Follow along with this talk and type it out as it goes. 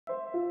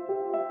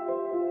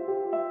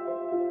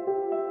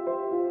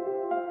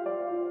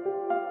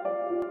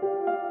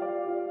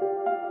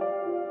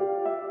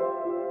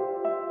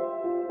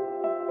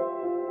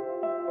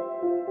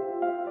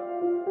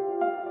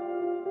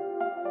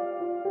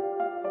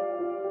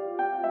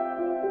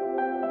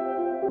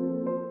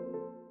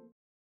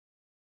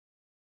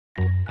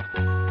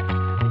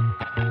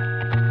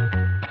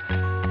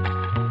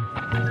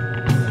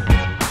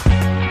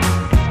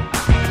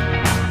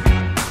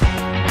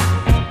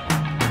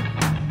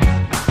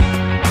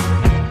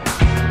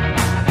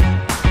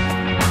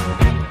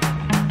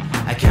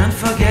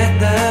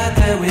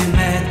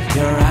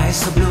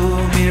so blue,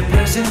 me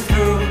piercing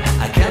through.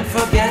 I can't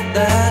forget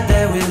the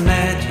day we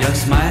met. Your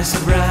smile so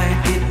bright,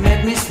 it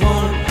made me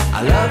swoon.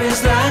 Our love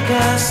is like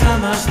a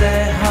summer's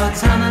day, hot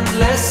and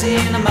endless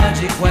in a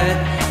magic way.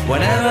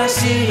 Whenever I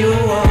see you,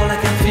 all I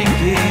can think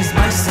is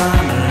my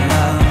summer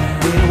love.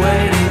 Been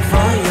waiting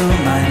for you,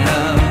 my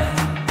love.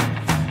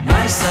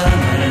 My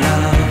summer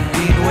love.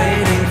 Been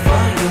waiting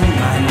for you,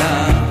 my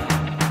love.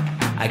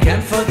 I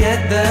can't forget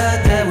the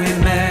day we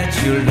met.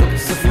 You looked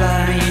so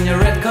fly in your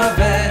red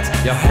Corvette.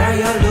 Your hair,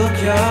 your look,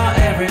 your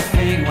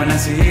everything. When I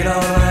see it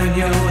all, I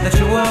knew that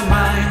you were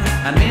mine.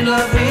 I'm in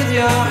love with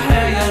your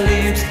hair, your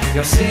lips,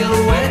 your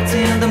silhouette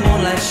in the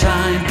moonlight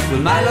shine.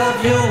 With my love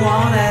you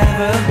won't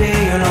ever be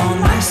alone.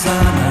 My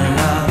summer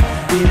love,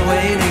 been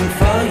waiting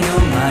for you,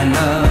 my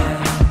love.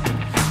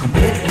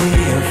 Completely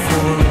a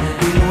fool,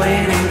 been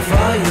waiting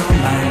for you,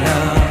 my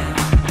love.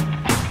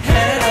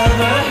 Head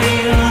over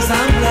heels,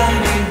 I'm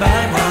blinded by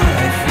what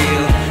I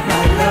feel.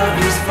 My love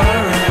is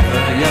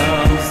forever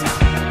yours.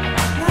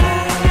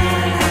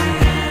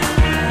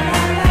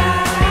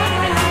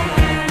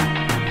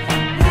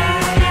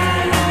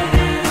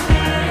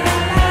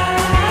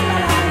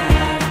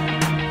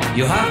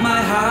 You have my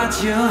heart,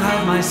 you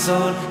have my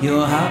soul, you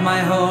have my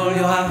whole,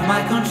 you have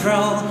my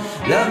control.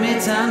 Love me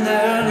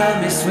tender, love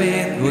me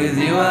sweet. With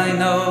you I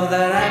know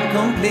that I'm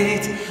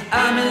complete.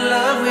 I'm in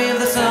love with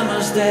the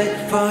summer's day.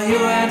 For you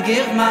I'd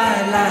give my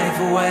life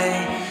away.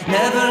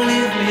 Never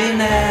leave me,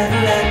 never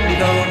let me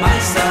go. My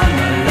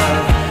summer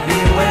love,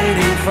 been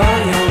waiting for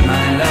you,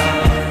 my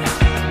love.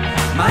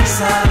 My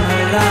summer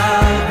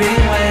love,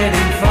 been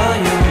waiting for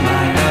you,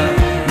 my love.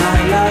 My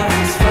love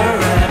is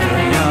forever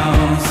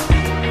yours.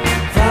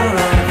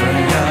 Forever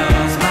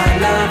yours, my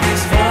love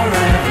is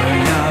forever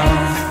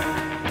yours.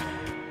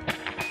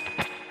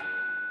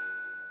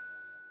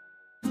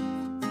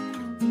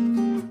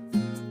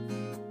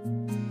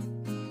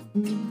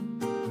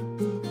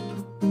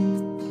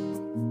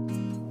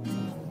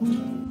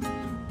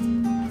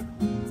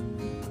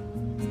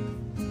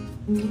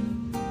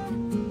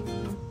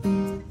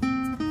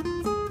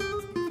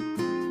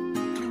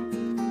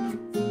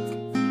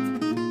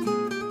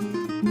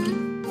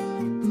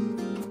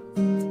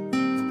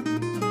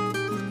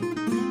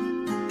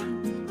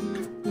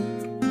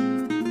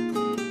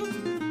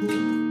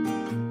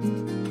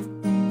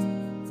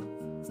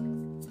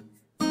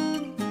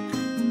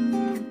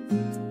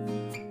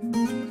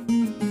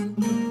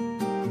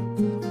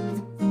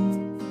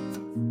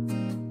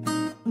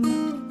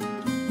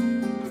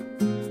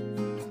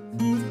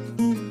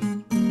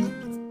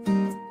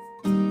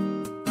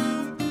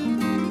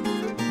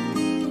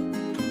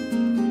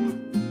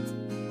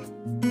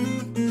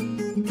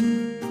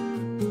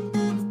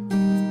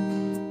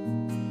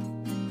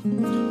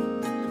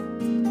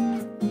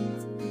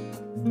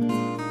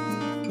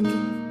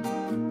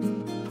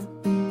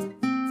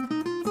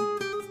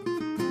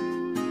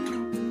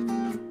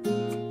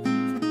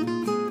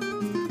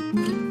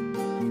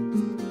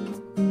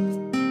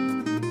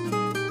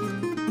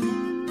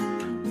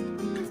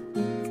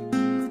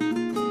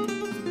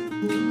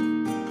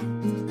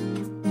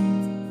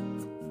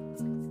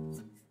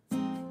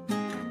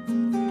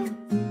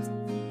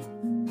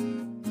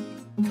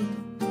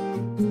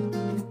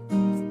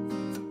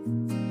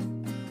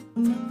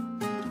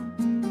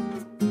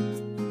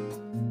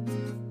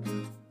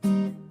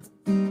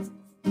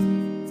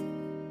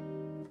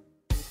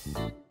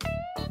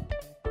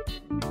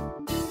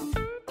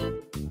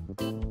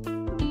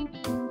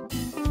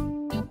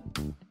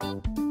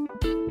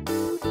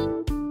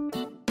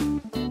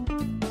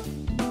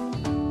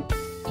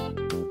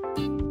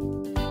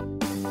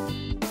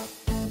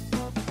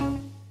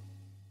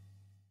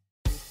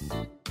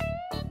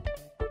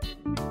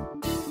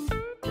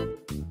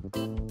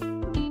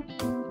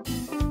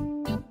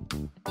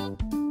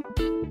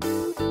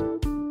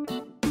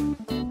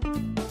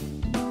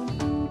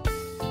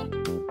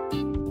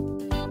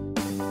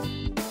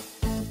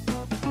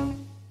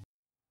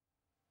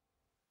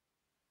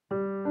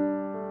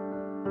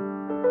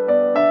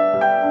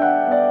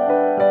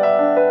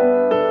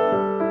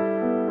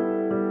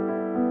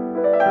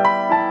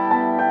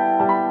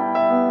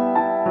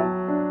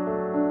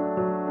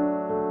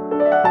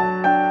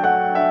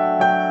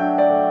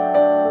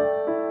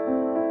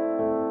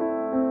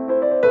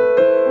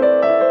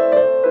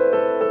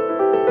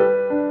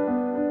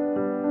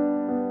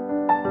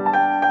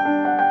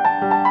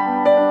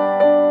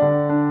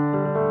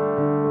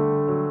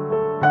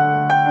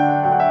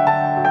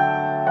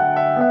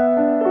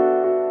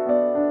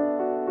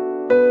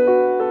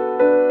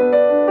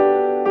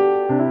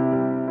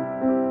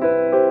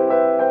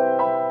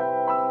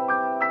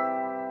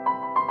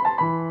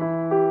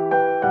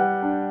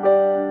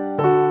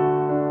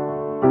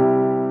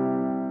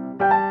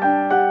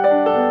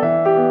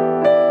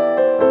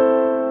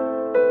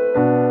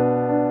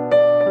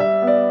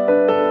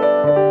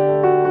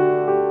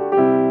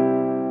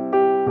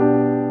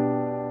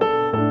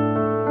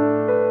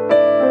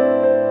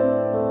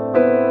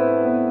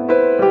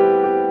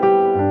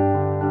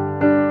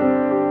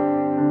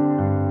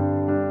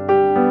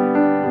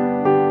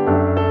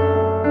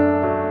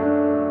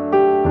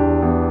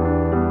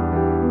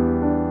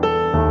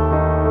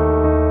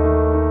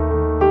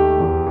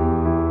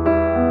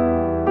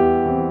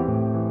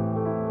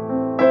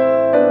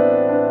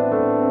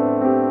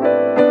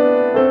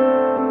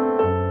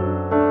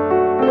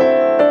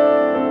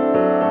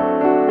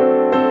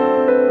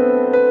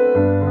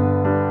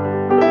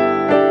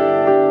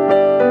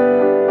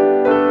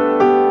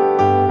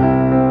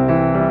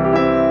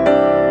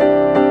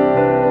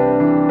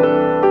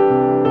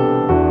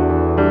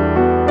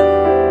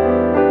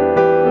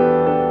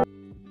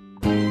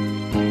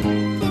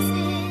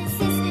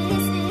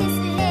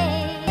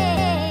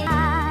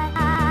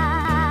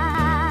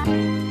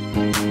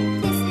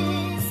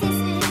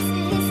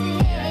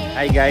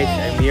 Hi guys,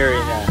 I'm here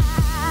in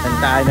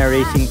Santa Ana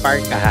Racing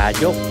Park.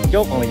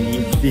 Joke only.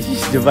 This is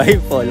Dubai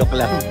Polo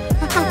Club.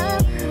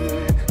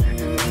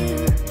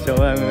 So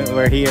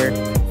we're here.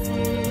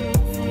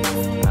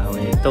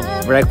 We took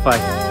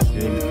breakfast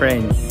with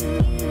friends.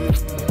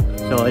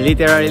 So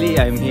literally,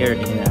 I'm here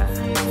in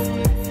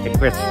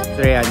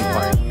Equestrian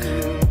Park.